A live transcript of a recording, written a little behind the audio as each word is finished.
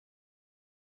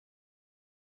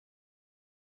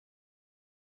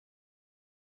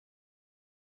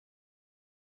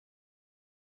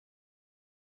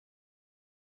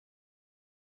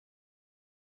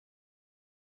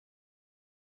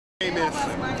Famous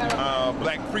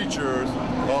black preachers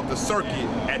of the circuit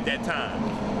at that time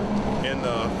in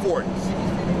the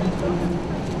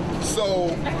 40s. So,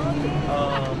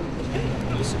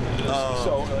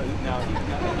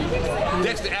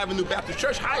 Dexter Avenue Baptist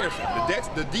Church hires him.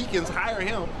 The deacons hire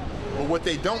him, but what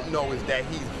they don't know is that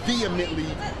he's vehemently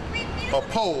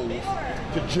opposed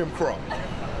to Jim Crow.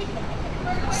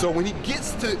 So when he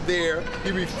gets to there,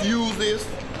 he refuses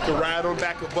to ride on the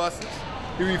back of buses.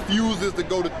 He refuses to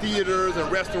go to theaters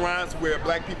and restaurants where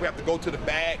black people have to go to the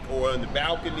back or in the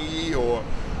balcony, or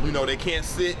they can't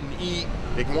sit and eat.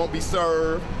 They won't be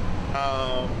served.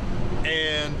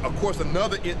 And of course,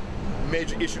 another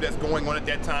major issue that's going on at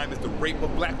that time is the rape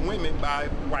of black women by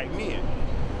white men.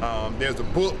 There's a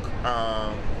book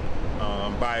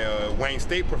by a Wayne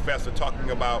State professor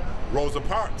talking about Rosa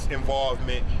Parks'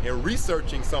 involvement in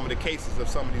researching some of the cases of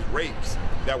some of these rapes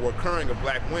that were occurring of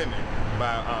black women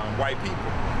by white people.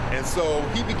 And so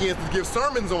he begins to give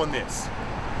sermons on this.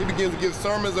 He begins to give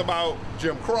sermons about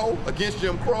Jim Crow, against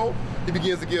Jim Crow. He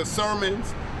begins to give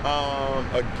sermons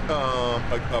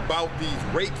about these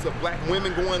rapes of black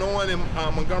women going on in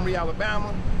Montgomery,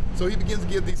 Alabama. So he begins to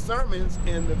give these sermons,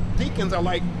 and the deacons are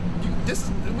like, that's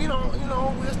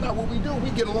not what we do.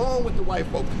 We get along with the white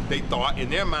folks. They thought in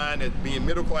their mind that being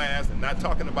middle class and not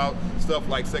talking about stuff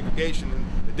like segregation,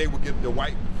 that they would get the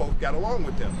white folks got along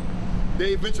with them.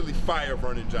 They eventually fire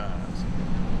Vernon Johns.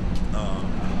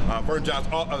 Vernon Johns,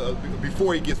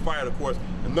 before he gets fired, of course,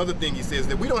 another thing he says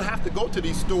that we don't have to go to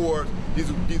these stores,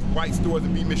 these white stores,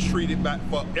 and be mistreated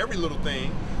for every little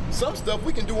thing. Some stuff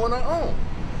we can do on our own.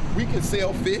 We can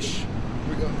sell fish.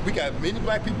 We got many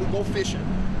black people go fishing.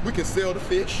 We can sell the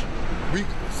fish. We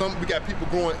got people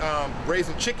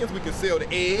raising chickens. We can sell the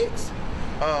eggs.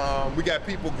 We got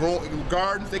people growing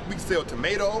gardens. We can sell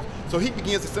tomatoes. So he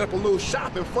begins to set up a little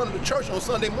shop in front of the church on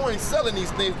Sunday morning, selling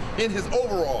these things in his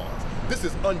overalls. This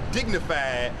is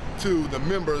undignified to the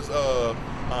members of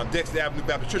Dexter Avenue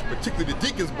Baptist Church, particularly the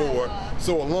Deacons Board.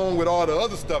 So along with all the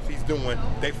other stuff he's doing,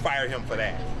 they fire him for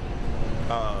that.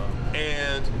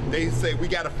 And they say we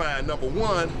got to find, number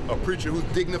one, a preacher who's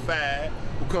dignified,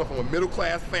 who comes from a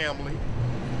middle-class family,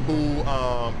 who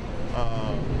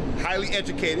highly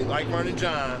educated, like Vernon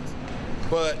Johns,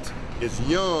 but is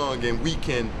young and we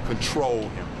can control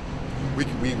him.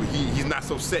 He's not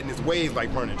so set in his ways like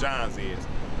Vernon Johns is.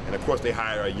 And of course, they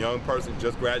hire a young person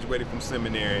just graduated from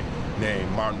seminary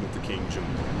named Martin Luther King Jr.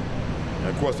 And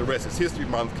of course, the rest is history.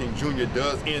 Martin Luther King Jr.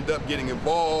 does end up getting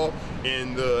involved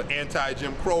in the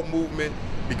anti-Jim Crow movement,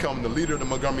 becoming the leader of the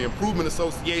Montgomery Improvement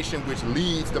Association, which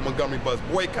leads the Montgomery bus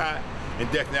boycott, and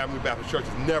Dexter Avenue Baptist Church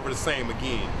is never the same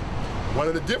again. One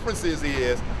of the differences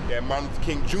is that Martin Luther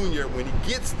King Jr., when he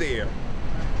gets there,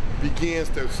 begins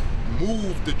to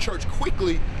move the church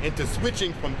quickly into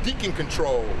switching from deacon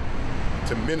control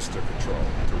to minister control,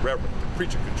 to reverend, to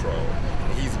preacher control.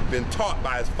 And he's been taught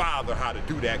by his father how to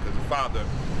do that, because his father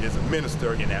is a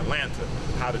minister in Atlanta,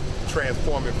 how to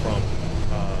transform it from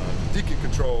deacon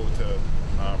control to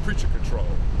preacher control.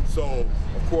 So,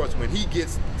 of course, when he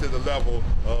gets to the level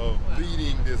of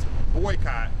leading this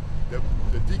boycott, the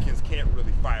deacons can't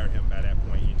really fire him by that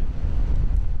point either.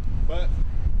 But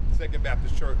Second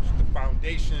Baptist Church, the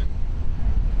foundation,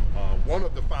 one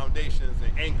of the foundations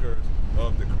and anchors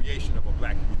of the creation of a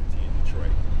black community in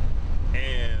Detroit,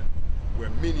 and where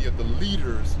many of the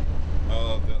leaders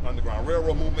of the Underground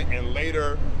Railroad movement and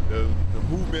later the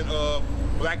movement of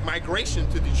black migration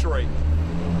to Detroit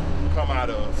come out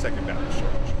of Second Baptist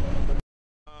Church.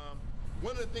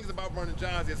 One of the things about Vernon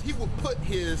Johns is he would put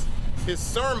his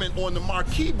sermon on the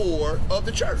marquee board of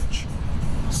the church.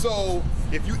 So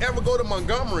if you ever go to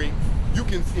Montgomery,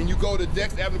 and you go to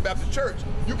Dexter Avenue Baptist Church,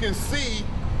 you can see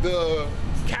the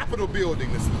Capitol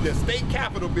building, the state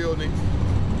Capitol building,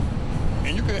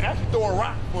 and you can actually throw a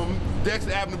rock from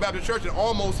Dexter Avenue Baptist Church and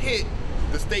almost hit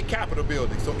the state Capitol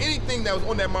building. So anything that was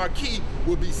on that marquee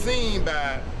would be seen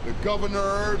by the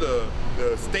governor, the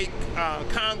state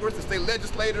Congress, the state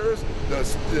legislators, the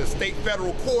state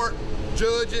federal court,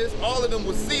 judges, all of them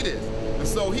would see this. And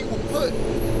so he would put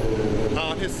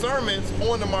his sermons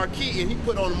on the marquee, and he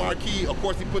put on the marquee, of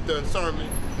course he put the sermon,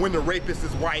 "When the Rapist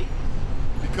is White,"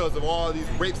 because of all these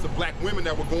rapes of black women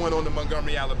that were going on in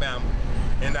Montgomery, Alabama.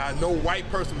 And no white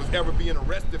person was ever being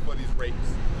arrested for these rapes.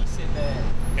 He said that.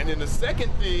 And then the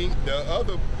second thing, the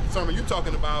other sermon you're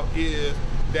talking about, is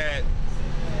that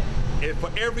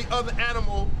for every other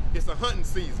animal, it's a hunting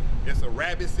season. It's a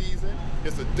rabbit season,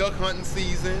 it's a duck hunting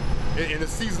season, in a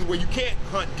season where you can't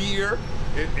hunt deer,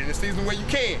 in a season where you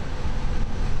can.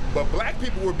 But black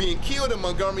people were being killed in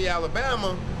Montgomery,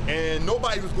 Alabama, and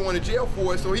nobody was going to jail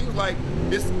for it. So he was like,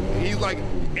 he's like,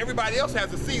 everybody else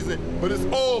has a season, but it's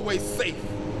always safe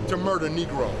to murder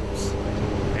Negroes.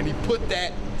 And he put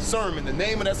that sermon, the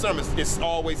name of that sermon, it's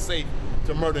always safe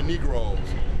to murder Negroes.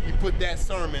 He put that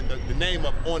sermon, the name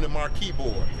up on the marquee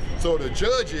board. So the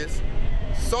judges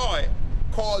saw it,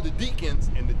 called the deacons,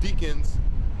 and the deacons,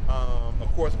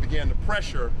 of course, began to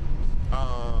pressure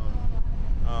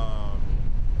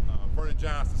Vernon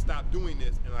Johns to stop doing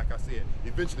this, and like I said,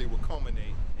 eventually it would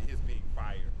culminate in his being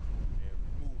fired and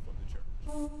removed from the church.